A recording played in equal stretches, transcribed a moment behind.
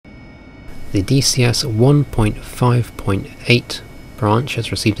The DCS 1.5.8 branch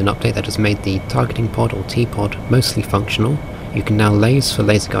has received an update that has made the targeting pod or T-pod mostly functional. You can now laze for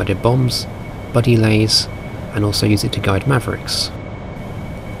laser guided bombs, buddy laze, and also use it to guide Mavericks.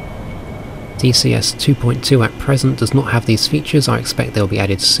 DCS 2.2 at present does not have these features. I expect they'll be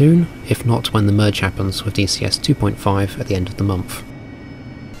added soon, if not when the merge happens with DCS 2.5 at the end of the month.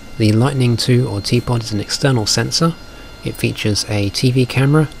 The Litening II or T-pod is an external sensor. It features a TV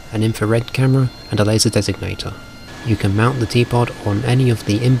camera, an infrared camera, and a laser designator. You can mount the T-pod on any of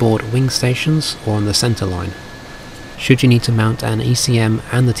the inboard wing stations or on the center line. Should you need to mount an ECM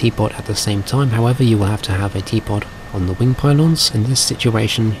and the T-pod at the same time, however, you will have to have a T-pod on the wing pylons. In this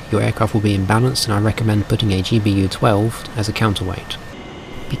situation, your aircraft will be imbalanced, and I recommend putting a GBU-12 as a counterweight.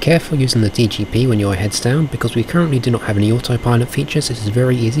 Be careful using the TGP when you are heads down, because we currently do not have any autopilot features. It is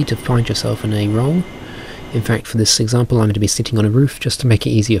very easy to find yourself in a roll. In fact, for this example, I'm going to be sitting on a roof just to make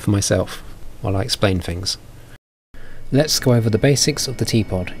it easier for myself while I explain things. Let's go over the basics of the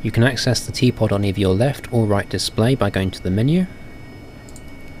T-pod. You can access the T-pod on either your left or right display by going to the menu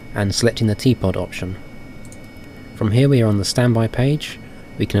and selecting the T-pod option. From here we are on the standby page.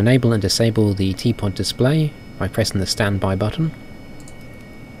 We can enable and disable the T-pod display by pressing the standby button.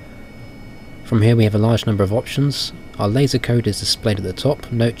 From here we have a large number of options. Our laser code is displayed at the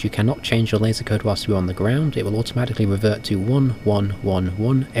top. Note you cannot change your laser code whilst you're on the ground. It will automatically revert to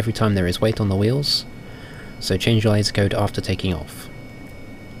 1111 every time there is weight on the wheels. So change your laser code after taking off.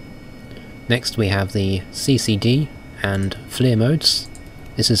 Next we have the CCD and FLIR modes.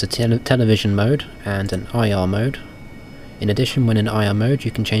 This is a television mode and an IR mode. In addition, when in IR mode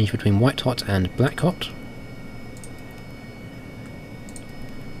you can change between white hot and black hot.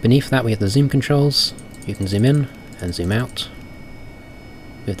 Beneath that we have the zoom controls. You can zoom in and zoom out.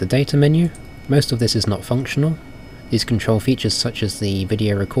 We have the data menu. Most of this is not functional. These control features such as the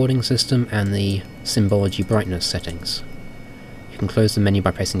video recording system and the symbology brightness settings. You can close the menu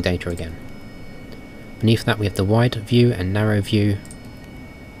by pressing data again. Beneath that we have the wide view and narrow view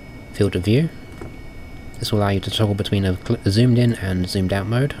field of view. This will allow you to toggle between a zoomed in and zoomed out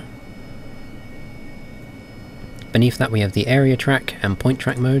mode. Beneath that we have the area track and point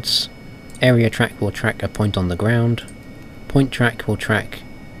track modes. Area track will track a point on the ground. Point track will track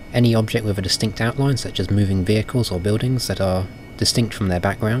any object with a distinct outline, such as moving vehicles or buildings that are distinct from their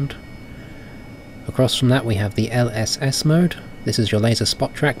background. Across from that we have the LSS mode. This is your laser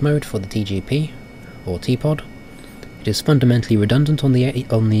spot track mode for the TGP or T-pod. It is fundamentally redundant on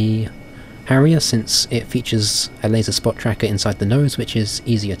the Harrier, since it features a laser spot tracker inside the nose, which is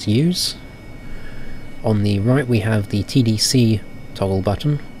easier to use. On the right we have the TDC toggle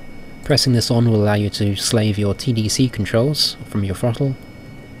button. Pressing this on will allow you to slave your TDC controls from your throttle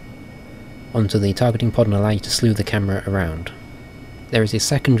onto the targeting pod and allow you to slew the camera around. There is a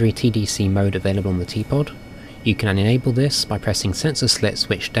secondary TDC mode available on the T-pod. You can enable this by pressing sensor select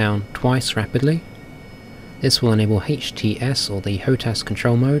switch down twice rapidly. This will enable HTS or the HOTAS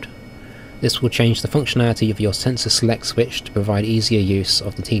control mode. This will change the functionality of your sensor select switch to provide easier use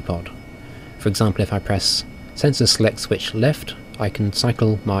of the T-pod. For example, if I press sensor select switch left, I can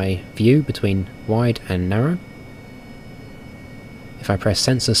cycle my view between wide and narrow. If I press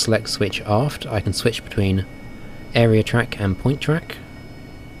sensor select switch aft, I can switch between area track and point track.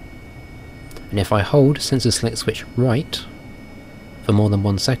 And if I hold sensor select switch right for more than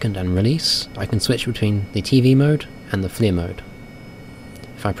 1 second and release, I can switch between the TV mode and the FLIR mode.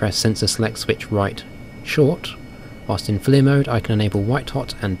 If I press sensor select switch right short, whilst in FLIR mode I can enable white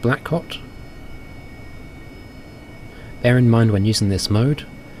hot and black hot. Bear in mind when using this mode,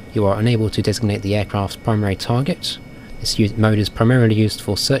 you are unable to designate the aircraft's primary target. This mode is primarily used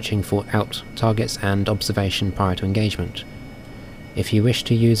for searching for out targets and observation prior to engagement. If you wish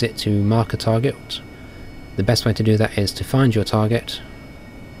to use it to mark a target, the best way to do that is to find your target,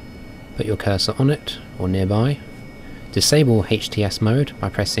 put your cursor on it or nearby, disable HTS mode by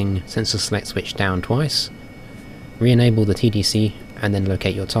pressing sensor select switch down twice, re-enable the TDC and then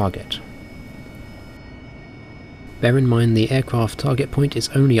locate your target. Bear in mind the aircraft target point is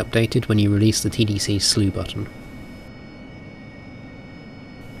only updated when you release the TDC slew button.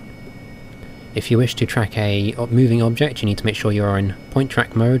 If you wish to track a moving object, you need to make sure you are in point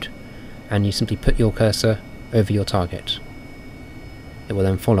track mode, and you simply put your cursor over your target. It will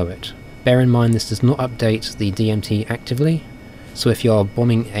then follow it. Bear in mind this does not update the DMT actively, so if you're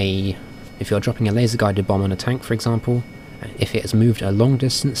dropping a laser guided bomb on a tank, for example, if it has moved a long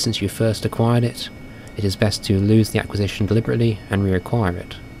distance since you first acquired it, it is best to lose the acquisition deliberately and reacquire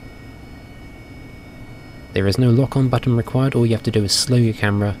it. There is no lock-on button required. All you have to do is slow your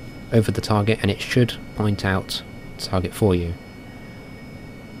camera over the target and it should point out the target for you.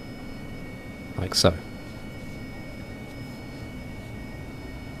 like so.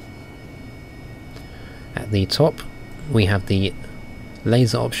 At the top we have the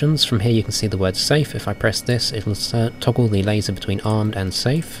laser options. From here you can see the word safe. If I press this, it will toggle the laser between armed and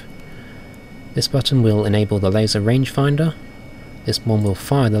safe. This button will enable the laser rangefinder. This one will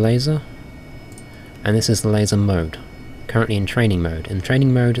fire the laser, and this is the laser mode. Currently in training mode. In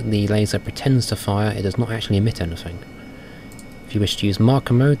training mode the laser pretends to fire, it does not actually emit anything. If you wish to use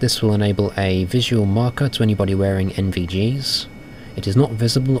marker mode, this will enable a visual marker to anybody wearing NVGs. It is not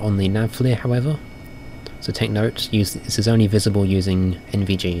visible on the FLIR however, so take note, this is only visible using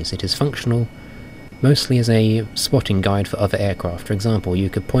NVGs. It is functional mostly as a spotting guide for other aircraft. For example, you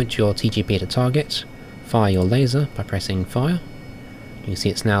could point your TGP at a target, fire your laser by pressing fire. You can see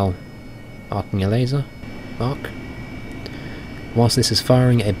it's now arcing a laser arc. Whilst this is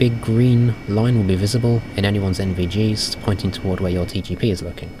firing, a big green line will be visible in anyone's NVGs pointing toward where your TGP is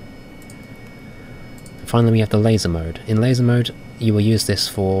looking. Finally we have the laser mode. In laser mode you will use this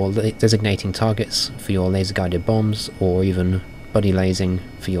for designating targets for your laser guided bombs, or even buddy lasing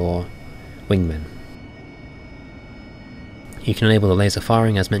for your wingmen. You can enable the laser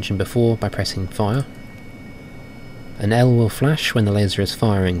firing as mentioned before by pressing fire. An L will flash when the laser is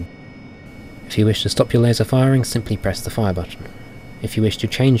firing. If you wish to stop your laser firing, simply press the fire button. If you wish to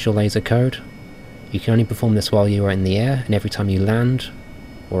change your laser code, you can only perform this while you are in the air, and every time you land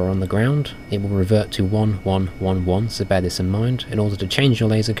or on the ground, it will revert to 1111, so bear this in mind. In order to change your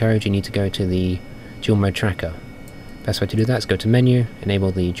laser code, you need to go to the dual mode tracker. Best way to do that is go to menu,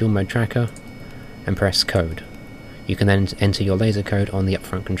 enable the dual mode tracker, and press code. You can then enter your laser code on the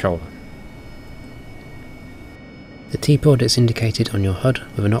upfront controller. The teapot is indicated on your HUD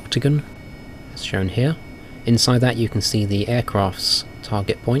with an octagon, as shown here. Inside that you can see the aircraft's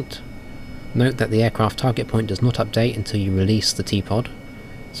target point. Note that the aircraft target point does not update until you release the teapot.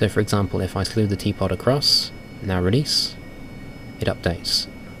 So for example, if I slew the teapot across, now release, it updates.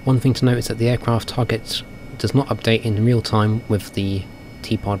 One thing to note is that the aircraft target does not update in real time with the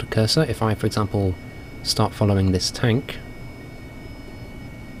teapot cursor. If I, for example, start following this tank,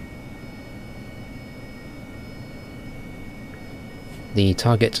 the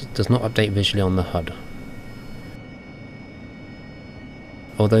target does not update visually on the HUD.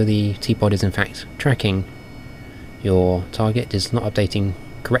 Although the teapot is in fact tracking your target, it is not updating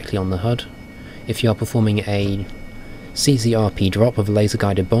correctly on the HUD. If you are performing a CZRP drop of a laser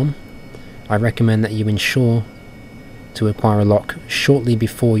guided bomb, I recommend that you ensure to acquire a lock shortly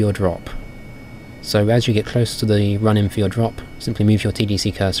before your drop. So as you get close to the run-in for your drop, simply move your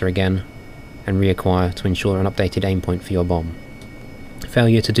TDC cursor again and reacquire to ensure an updated aim point for your bomb.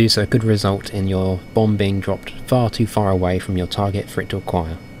 Failure to do so could result in your bomb being dropped far too far away from your target for it to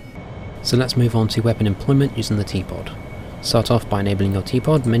acquire. So let's move on to weapon employment using the teapot. Start off by enabling your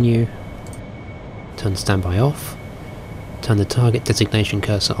teapot menu, turn standby off, turn the target designation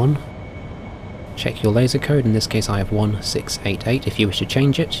cursor on, check your laser code. In this case I have 1688. If you wish to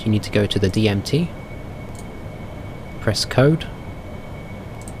change it, you need to go to the DMT, press code,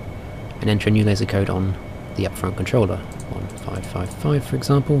 and enter a new laser code on the upfront controller, 1555 for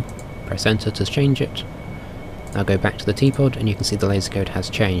example. Press enter to change it. Now go back to the teapot and you can see the laser code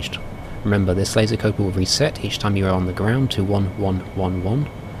has changed. Remember, this laser code will reset each time you are on the ground to 1111,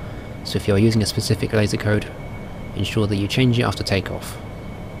 so if you are using a specific laser code, ensure that you change it after takeoff.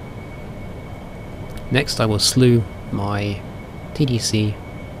 Next I will slew my TDC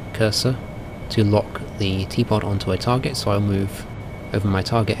cursor to lock the teapot onto a target, so I'll move over my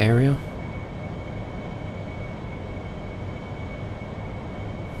target area.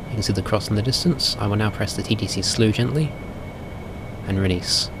 You can see the cross in the distance. I will now press the TDC slew gently and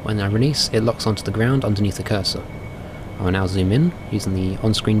release. When I release, it locks onto the ground underneath the cursor. I will now zoom in using the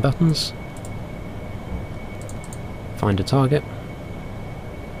on-screen buttons, find a target,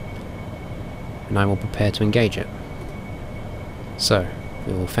 and I will prepare to engage it. So,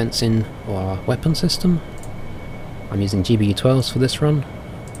 we will fence in our weapon system. I'm using GBU-12s for this run.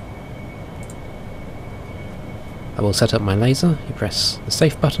 I will set up my laser. You press the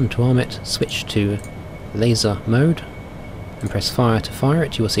safe button to arm it, switch to laser mode, and press fire to fire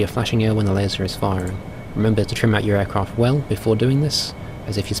it. You will see a flashing arrow when the laser is firing. Remember to trim out your aircraft well before doing this,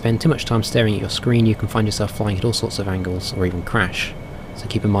 as if you spend too much time staring at your screen you can find yourself flying at all sorts of angles or even crash. So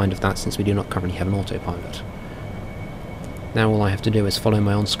keep in mind of that, since we do not currently have an autopilot. Now all I have to do is follow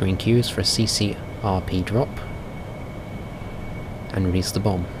my on-screen cues for a CCRP drop and release the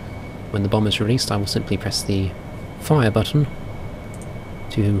bomb. When the bomb is released I will simply press the fire button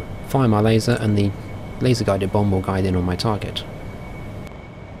to fire my laser, and the laser guided bomb will guide in on my target.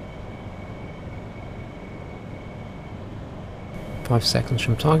 5 seconds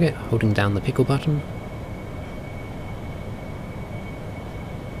from target, holding down the pickle button.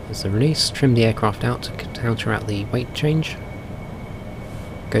 As the release, trim the aircraft out to counter out the weight change.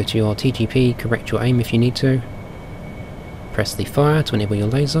 Go to your TGP, correct your aim if you need to. Press the fire to enable your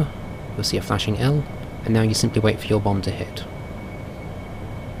laser. You'll see a flashing L, and now you simply wait for your bomb to hit.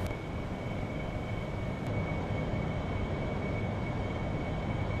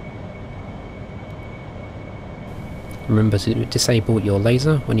 Remember to disable your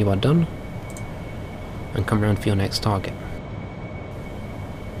laser when you are done, and come round for your next target.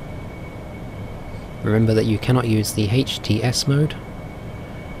 Remember that you cannot use the HTS mode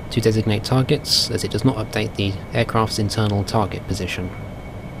to designate targets, as it does not update the aircraft's internal target position.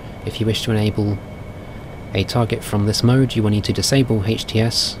 If you wish to enable a target from this mode, you will need to disable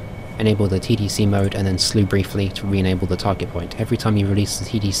HTS, enable the TDC mode, and then slew briefly to re-enable the target point. Every time you release the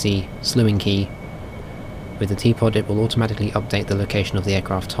TDC slewing key with the teapot, it will automatically update the location of the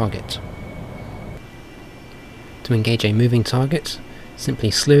aircraft target. To engage a moving target,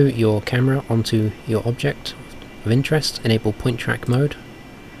 simply slew your camera onto your object of interest, enable point track mode,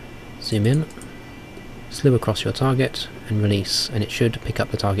 zoom in, slew across your target, and release, and it should pick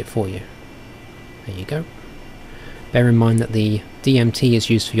up the target for you. There you go. Bear in mind that the DMT is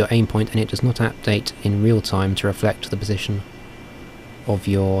used for your aim point, and it does not update in real time to reflect the position of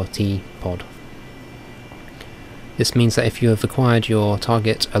your T-pod. This means that if you have acquired your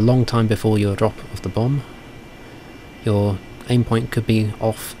target a long time before your drop of the bomb, your aim point could be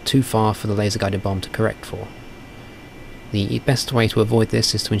off too far for the laser guided bomb to correct for. The best way to avoid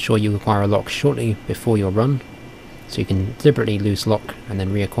this is to ensure you acquire a lock shortly before your run, so you can deliberately lose lock and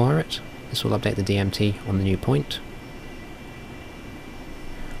then reacquire it. This will update the DMT on the new point.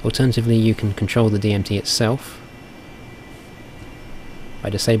 Alternatively, you can control the DMT itself by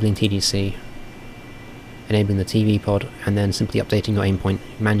disabling TDC, enabling the TV pod, and then simply updating your aim point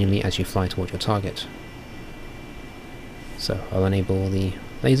manually as you fly towards your target. So I'll enable the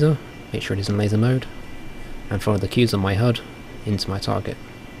laser, make sure it is in laser mode, and follow the cues on my HUD into my target.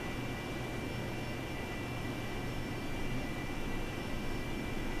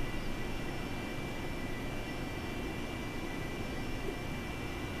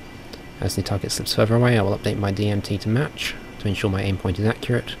 As the target slips further away, I will update my DMT to match to ensure my aim point is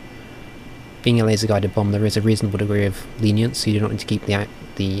accurate. Being a laser guided bomb, there is a reasonable degree of lenience, so you do not need to keep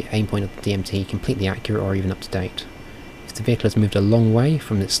the aim point of the DMT completely accurate or even up to date. If the vehicle has moved a long way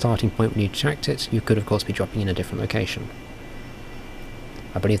from its starting point when you tracked it, you could of course be dropping in a different location.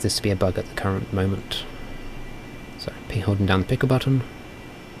 I believe this to be a bug at the current moment. So, holding down the pickle button,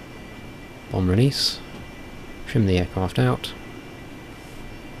 bomb release, trim the aircraft out,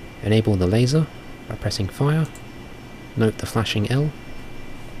 enable the laser by pressing fire, note the flashing L,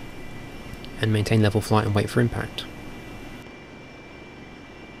 and maintain level flight and wait for impact.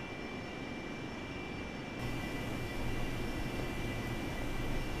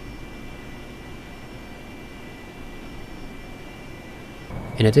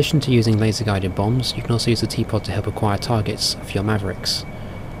 In addition to using laser guided bombs, you can also use the T-pod to help acquire targets for your Mavericks.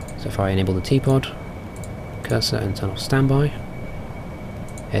 So if I enable the T-pod, cursor and turn off standby,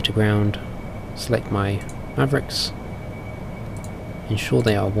 air to ground, select my Mavericks, ensure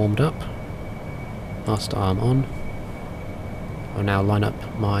they are warmed up, master arm on. I'll now line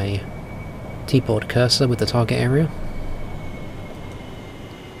up my T-pod cursor with the target area,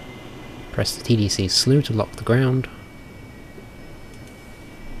 press the TDC slew to lock the ground,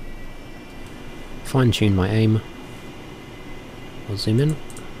 fine tune my aim, I'll zoom in,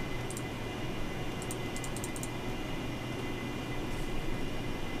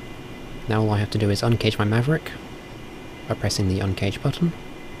 now all I have to do is uncage my Maverick by pressing the uncage button.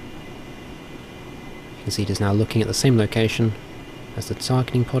 You can see it is now looking at the same location as the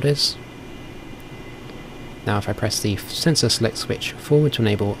targeting pod is. Now if I press the sensor select switch forward to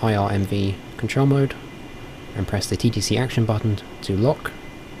enable IRMV control mode, and press the TTC action button to lock,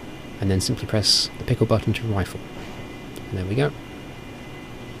 and then simply press the pickle button to rifle. And there we go.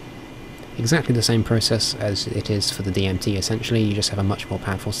 Exactly the same process as it is for the DMT essentially, you just have a much more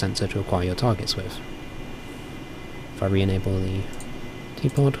powerful sensor to acquire your targets with. If I re-enable the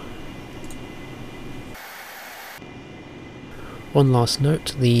T-pod. One last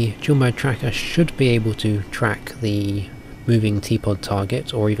note, the dual mode tracker should be able to track the moving T-pod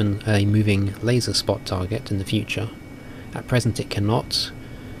target or even a moving laser spot target in the future. At present it cannot.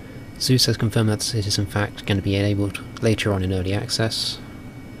 Zeus has confirmed that it is in fact going to be enabled later on in early access,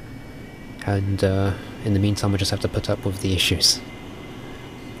 and in the meantime we'll just have to put up with the issues.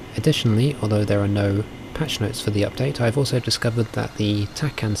 Additionally, although there are no patch notes for the update, I've also discovered that the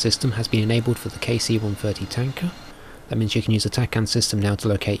TACAN system has been enabled for the KC-130 tanker, That means you can use the TACAN system now to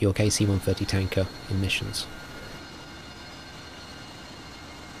locate your KC-130 tanker in missions.